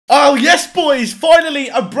Oh yes boys, finally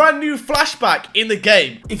a brand new flashback in the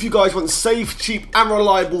game. If you guys want safe, cheap and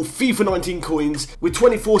reliable FIFA 19 coins with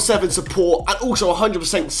 24/7 support and also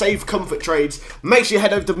 100% safe comfort trades, make sure you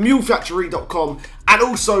head over to mulefactory.com and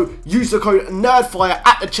also use the code NERDFIRE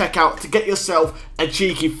at the checkout to get yourself a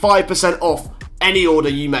cheeky 5% off any order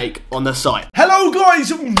you make on the site. Hello guys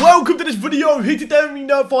and welcome to this video here today with me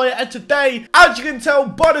Nerdfire, and today, as you can tell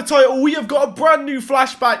by the title, we have got a brand new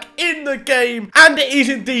flashback in the game, and it is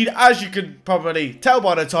indeed, as you can probably tell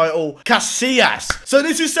by the title, Casillas. So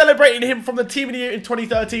this is celebrating him from the Team of the Year in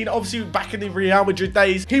 2013, obviously back in the Real Madrid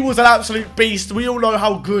days. He was an absolute beast. We all know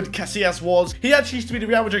how good Casillas was. He actually used to be the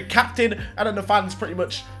Real Madrid captain, and then the fans pretty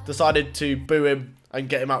much decided to boo him and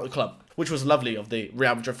get him out of the club, which was lovely of the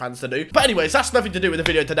Real Madrid fans to do. But anyways, that's nothing to do with the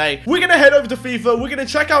video today. We're going to head over to FIFA, we're going to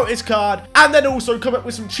check out his card, and then also come up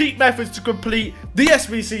with some cheap methods to complete the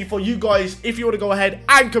SBC for you guys if you want to go ahead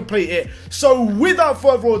and complete it. So without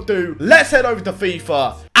further ado, let's head over to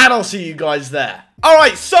FIFA, and I'll see you guys there.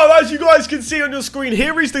 Alright, so as you guys can see on your screen,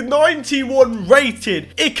 here is the 91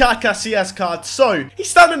 rated Enquiries Casillas card. So, he's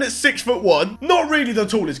standing at 6'1", not really the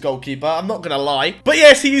tallest goalkeeper, I'm not going to lie. But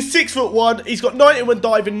yes, he is 6'1", he's got 91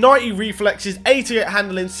 diving, 90 reflexes, 88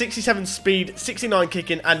 handling, 67 speed, 69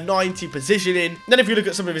 kicking, and 90 positioning. Then if you look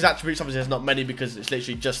at some of his attributes, obviously there's not many because it's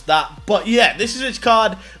literally just that. But yeah, this is his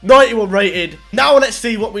card, 91 rated. Now let's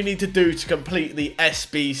see what we need to do to complete the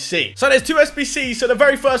SBC. So there's two SBCs, so the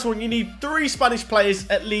very first one, you need 3 Spanish players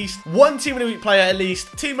at least, 1 Team of the Week player at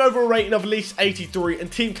least, team overall rating of at least 83,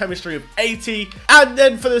 and team chemistry of 80. And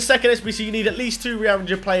then for the second SBC, you need at least 2 Real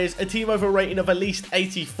Madrid players, a team overall rating of at least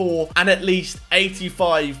 84, and at least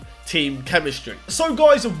 85 team chemistry. So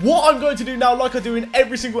guys, what I'm going to do now, like I do in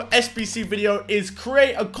every single SBC video, is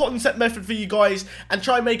create a concept method for you guys and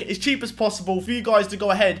try and make it as cheap as possible for you guys to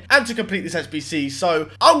go ahead and to complete this SBC. So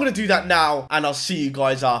I'm going to do that now, and I'll see you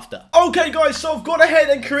guys after. Okay guys, so I've gone ahead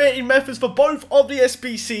and created methods for both of the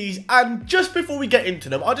SBCs, and just before we get into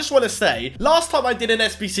them, I just want to say, last time I did an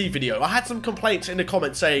SBC video, I had some complaints in the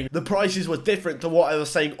comments saying the prices were different to what I was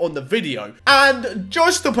saying on the video. And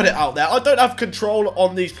just to put it out there, I don't have control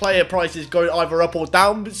on these player prices going either up or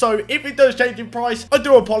down, so if it does change in price, I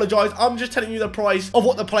do apologize. I'm just telling you the price of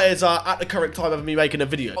what the players are at the current time of me making a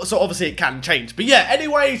video, so obviously it can change. But yeah,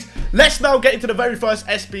 anyways, let's now get into the very first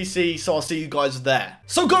SBC, so I'll see you guys there.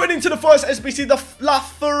 So going into the first SBC, the La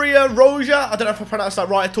Furia Roja, I don't know if I pronounced that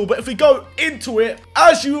right at all, but if we go into it,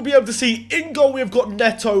 as you will be able to see, in goal we have got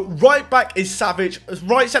Neto, right back is Savage,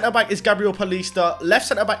 right centre back is Gabriel Palista, left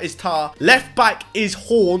centre back is Tar, left back is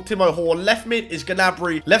Horn, Timo Horn, left mid is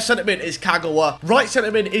Gnabry, left centre mid is Kagawa, right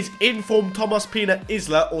centre mid is Inform Thomas Pina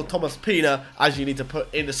Isla, or Thomas Pina, as you need to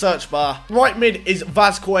put in the search bar, right mid is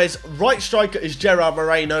Vasquez, right striker is Gerard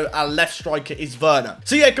Moreno, and left striker is Werner.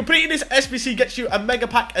 So yeah, completing this SBC gets you a mega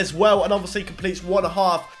pack as well, and obviously completes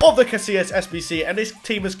 1/2 of the Casillas SBC, and this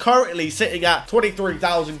team is currently sitting at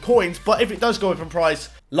 23,000 coins, but if it does go up in price,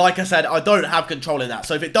 like I said, I don't have control in that.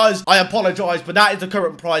 So if it does, I apologize, but that is the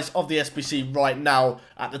current price of the SBC right now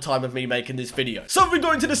at the time of me making this video. So if we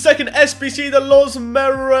go into the second SBC, the Los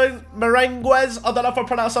Merengues, I don't know if I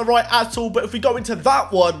pronounced that right at all, but if we go into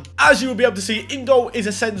that one, as you will be able to see, in goal is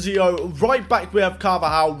Asensio, right back we have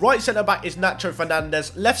Carvajal, right centre back is Nacho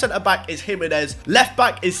Fernandez, left centre back is Jimenez, left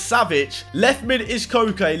back is Savic, left mid is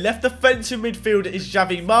Koke, left defensive midfield is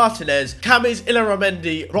Javi Martinez, Cam is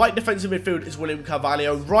Illaramendi, right defensive midfield is William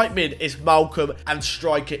Carvalho, right mid is Malcolm, and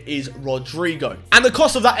striker is Rodrigo. And the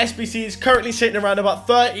cost of that SBC is currently sitting around about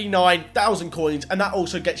 39,000 coins, and that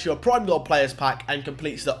also gets you a Prime Gold Players Pack and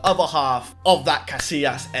completes the other half of that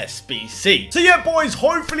Casillas SBC. So yeah boys,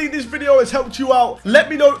 hopefully this video has helped you out. Let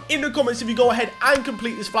me know in the comments if you go ahead and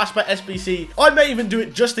complete this Flashback SBC. I may even do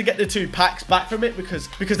it just to get the 2 packs back from it, because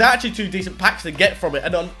they're actually 2 decent packs to get from it,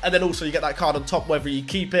 and then also you get that card on top whether you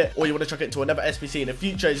keep it or you want to chuck it into another SBC in the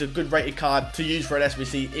future. It's a good rated card to use for an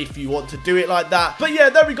SBC if you want to do it like that. But yeah,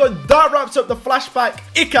 there we go. That wraps up the Flashback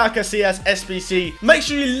Enquiries Casillas SBC. Make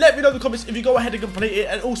sure you let me know in the comments if you go ahead and complete it,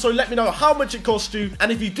 and also let me know how much it costs you,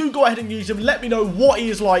 and if you do go ahead and use him, let me know what he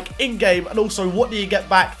is like in game, and also what do you get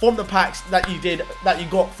back from the packs that you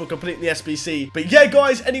got for completing the SBC. But yeah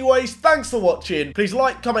guys, anyways, thanks for watching. Please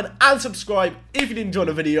like, comment and subscribe if you did enjoy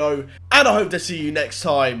the video, and I hope to see you next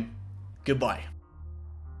time. Goodbye.